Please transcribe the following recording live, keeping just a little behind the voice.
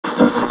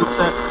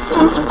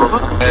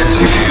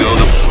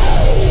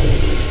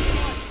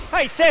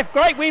Hey Seth,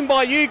 great win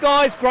by you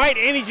guys, great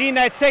energy in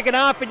that second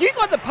half, but you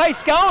got the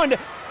pace going.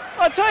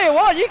 I tell you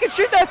what, you can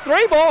shoot that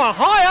three ball, a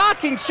high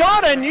arcing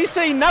shot, and you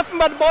see nothing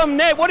but the bottom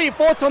net. What are your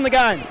thoughts on the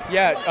game?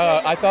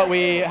 Yeah, I thought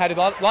we had a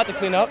lot to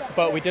clean up,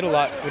 but we did a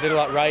lot. We did a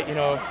lot right. You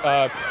know,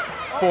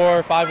 4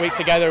 or 5 weeks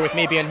together with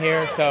me being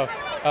here, so.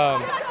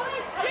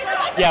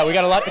 Yeah, we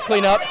got a lot to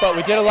clean up, but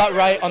we did a lot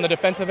right on the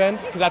defensive end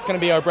because that's going to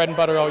be our bread and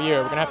butter all year.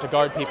 We're going to have to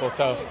guard people,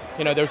 so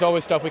you know there's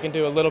always stuff we can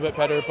do a little bit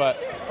better. But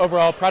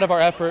overall, proud of our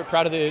effort,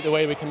 proud of the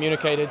way we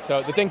communicated.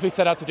 So the things we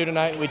set out to do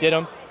tonight, we did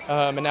them,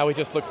 and now we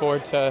just look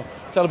forward to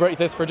celebrate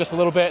this for just a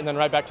little bit and then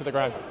right back to the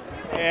grind.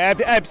 Yeah,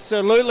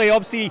 absolutely.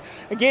 Obviously,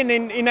 again,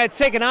 in that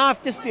second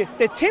half, just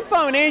the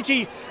tempo and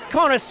energy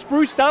kind of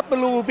spruced up a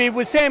little bit.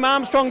 Was Sam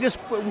Armstrong just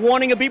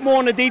wanting a bit more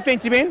on the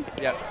defensive end?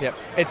 Yep.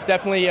 It's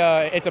definitely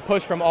it's a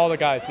push from all the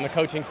guys, from the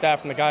coaching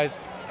staff, from the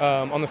guys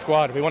on the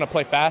squad. We want to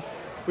play fast.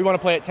 We want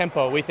to play at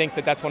tempo. We think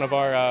that that's one of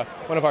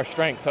our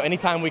strengths. So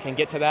anytime we can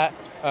get to that,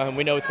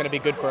 we know it's going to be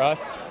good for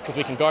us because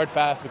we can guard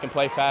fast, we can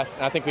play fast,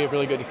 and I think we have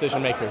really good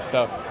decision makers.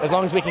 So as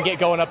long as we can get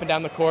going up and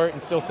down the court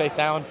and still stay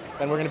sound,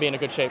 then we're going to be in a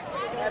good shape.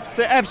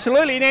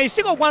 Absolutely. Now, you've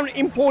still got one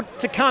import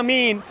to come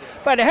in,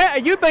 but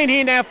you've been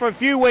here now for a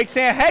few weeks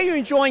now. How are you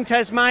enjoying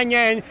Tasmania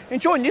and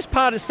enjoying this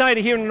part of the state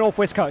here in the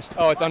northwest coast?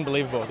 Oh, it's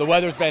unbelievable. The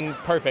weather's been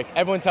perfect.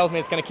 Everyone tells me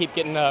it's going to keep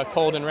getting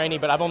cold and rainy,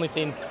 but I've only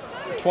seen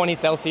 20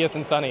 Celsius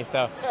and sunny,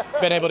 so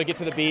been able to get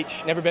to the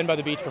beach. Never been by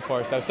the beach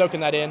before, so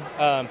soaking that in.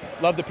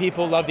 Love the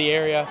people, love the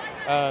area,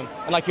 and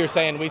like you were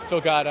saying, we've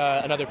still got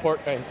another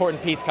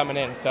important piece coming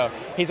in, so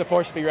he's a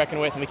force to be reckoned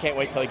with, and we can't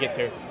wait till he gets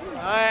here.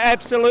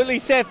 Absolutely,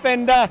 Seth,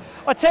 and I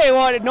tell you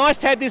what, nice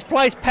to have this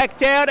place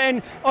packed out,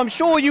 and I'm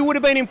sure you would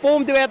have been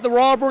informed about the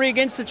rivalry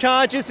against the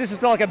Chargers. This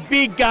is like a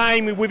big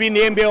game within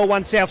the NBL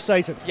 1 South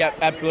season. Yeah,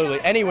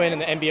 absolutely. Any win in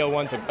the NBL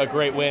 1's a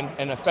great win,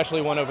 and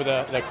especially one over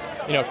the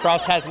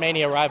cross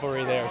Tasmania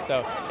rivalry there.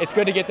 So it's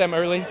good to get them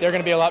early. They're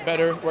going to be a lot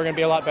better. We're going to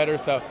be a lot better.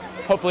 So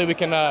hopefully we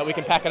can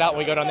pack it out when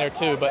we go down there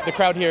too. But the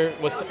crowd here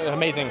was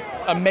amazing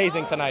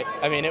tonight.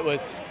 I mean, it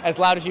was as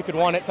loud as you could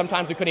want it.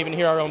 Sometimes we couldn't even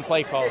hear our own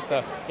play call.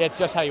 So yeah, it's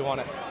just how you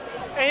want it.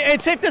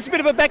 And Seth, just a bit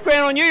of a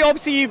background on you.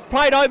 Obviously, you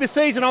played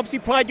overseas and obviously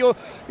played your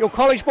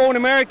college ball in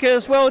America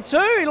as well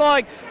too.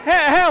 Like,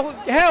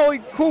 how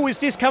cool is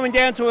this coming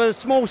down to a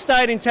small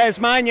state in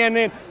Tasmania? And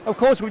then, of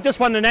course, we've just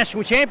won the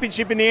national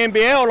championship in the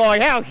NBL.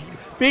 Like, how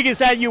big is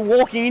that you're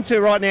walking into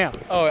right now?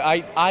 Oh,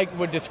 I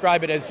would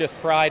describe it as just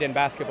pride in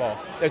basketball.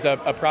 There's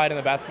a pride in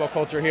the basketball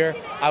culture here.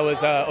 I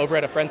was over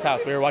at a friend's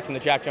house. We were watching the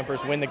Jack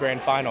Jumpers win the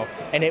grand final,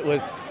 and it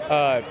was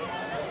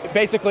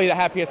basically the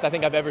happiest I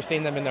think I've ever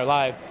seen them in their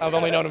lives. I've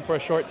only known them for a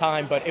short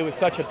time, but it was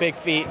such a big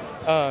feat.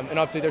 And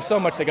obviously there's so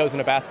much that goes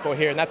into basketball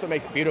here, and that's what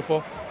makes it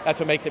beautiful. That's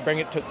what makes it bring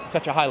it to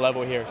such a high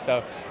level here.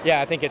 So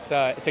yeah, I think it's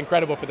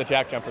incredible for the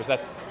Jack Jumpers.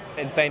 That's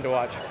insane to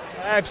watch.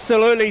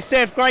 Absolutely,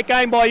 Seth. Great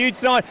game by you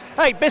tonight.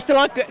 Hey, best of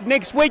luck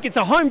next week. It's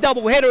a home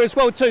doubleheader as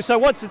well too. So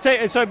what's the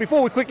team? So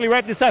before we quickly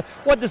wrap this up,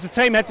 what does the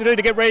team have to do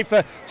to get ready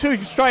for 2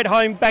 straight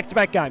home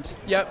back-to-back games?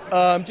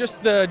 Yep,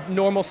 just the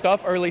normal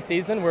stuff. Early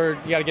season, where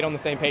you got to get on the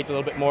same page a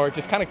little bit more.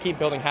 Just kind of keep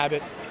building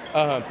habits.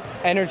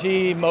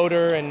 Energy,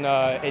 motor, and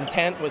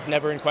intent was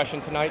never in question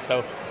tonight.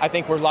 So I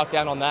think we're locked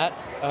down on that.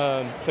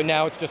 So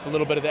now it's just a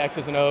little bit of the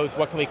X's and O's.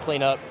 What can we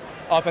clean up?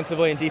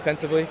 Offensively and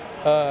defensively.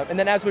 And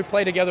then as we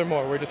play together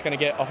more, we're just going to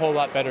get a whole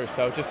lot better.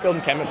 So just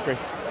building chemistry.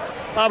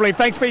 Lovely.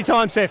 Thanks for your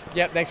time, Seth.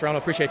 Yep, thanks,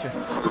 Ronald. Appreciate you.